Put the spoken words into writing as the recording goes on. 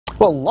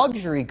Well,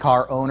 luxury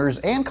car owners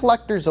and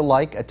collectors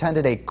alike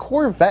attended a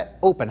Corvette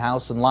open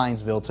house in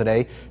Linesville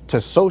today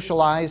to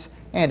socialize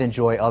and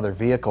enjoy other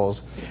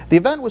vehicles. The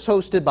event was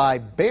hosted by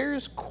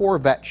Bear's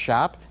Corvette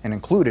Shop and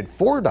included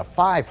 400 to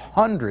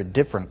 500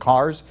 different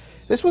cars.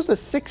 This was the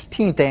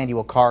 16th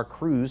annual car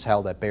cruise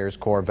held at Bear's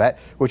Corvette,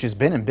 which has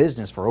been in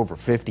business for over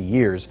 50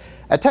 years.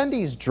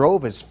 Attendees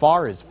drove as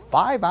far as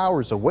 5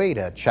 hours away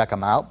to check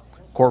them out.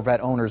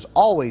 Corvette owners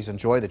always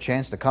enjoy the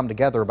chance to come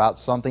together about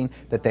something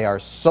that they are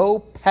so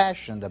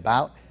passionate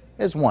about,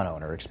 as one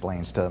owner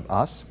explains to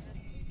us.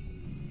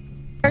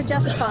 They're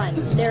just fun.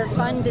 They're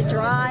fun to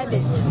drive.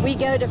 We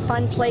go to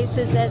fun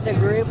places as a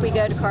group. We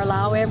go to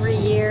Carlisle every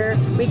year.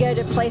 We go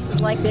to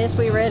places like this.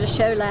 We were at a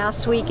show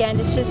last weekend.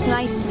 It's just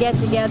nice to get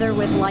together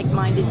with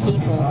like-minded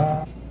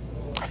people.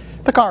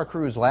 The car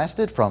cruise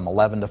lasted from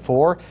 11 to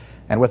 4,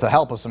 and with the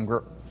help of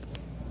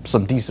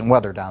some decent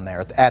weather down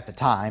there at the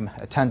time,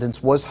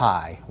 attendance was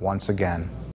high once again.